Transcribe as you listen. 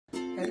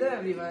Hello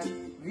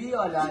everyone, we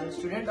all are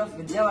students of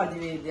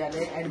Varidhi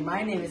Vidyalaya and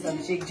my name is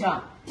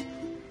Abhishek.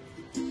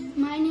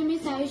 My name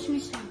is Ayush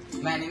Mishra.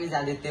 My name is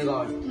Aditya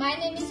Gaud. My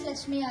name is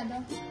Laxmi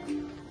Yadav.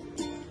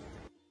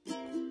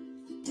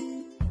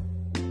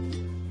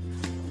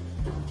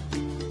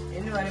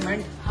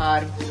 Environment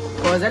harm.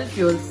 Fossil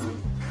fuels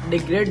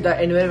degrade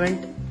the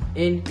environment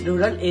in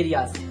rural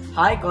areas.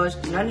 High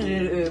cost,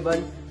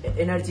 non-renewable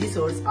energy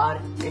sources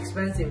are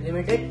expensive.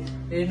 Limited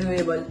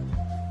renewable,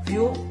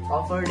 few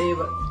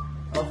affordable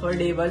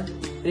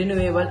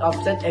renewable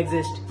options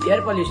exist.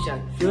 Air pollution.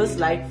 Fuels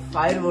like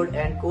firewood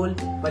and coal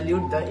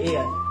pollute the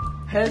air.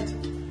 Health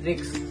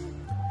risks.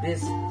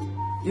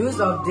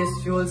 Use of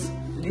these fuels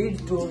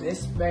lead to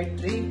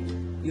respiratory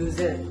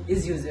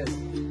issues.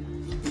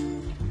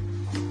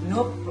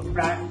 No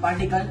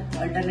practical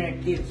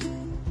alternatives.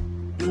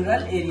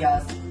 Rural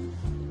areas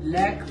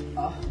lack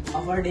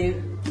affordable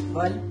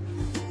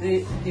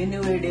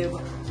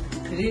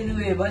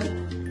renewable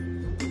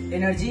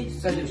energy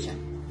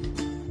solution.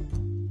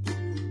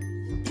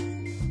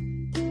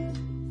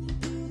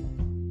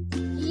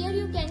 Here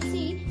you can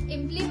see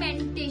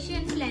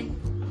implementation plan.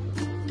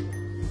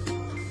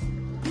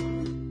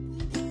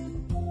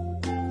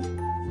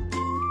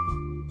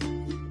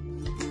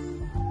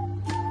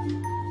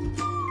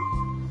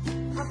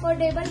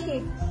 Affordable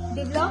kit.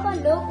 Develop a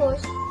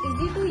low-cost,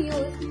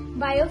 easy-to-use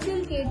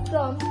biofuel kit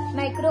from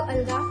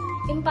microalga.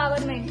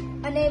 Empowerment.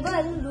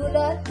 Enable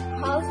rural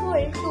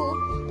households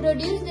to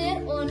produce their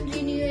own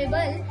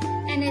renewable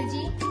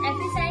energy,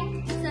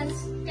 efficient,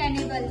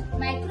 sustainable.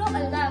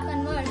 Microalga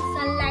converts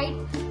sunlight,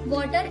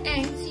 water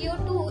and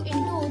CO2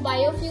 into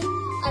biofuel.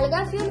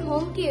 Alga fuel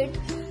home kit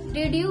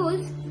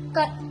reduce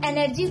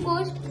energy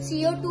cost,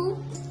 CO2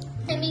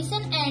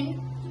 emission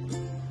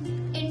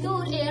and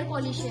indoor air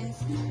pollution.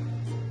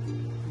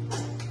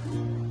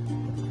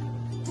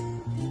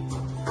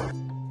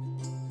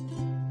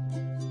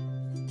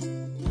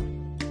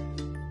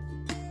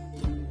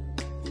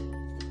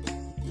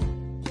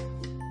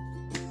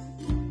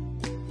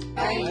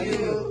 Thank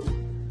you.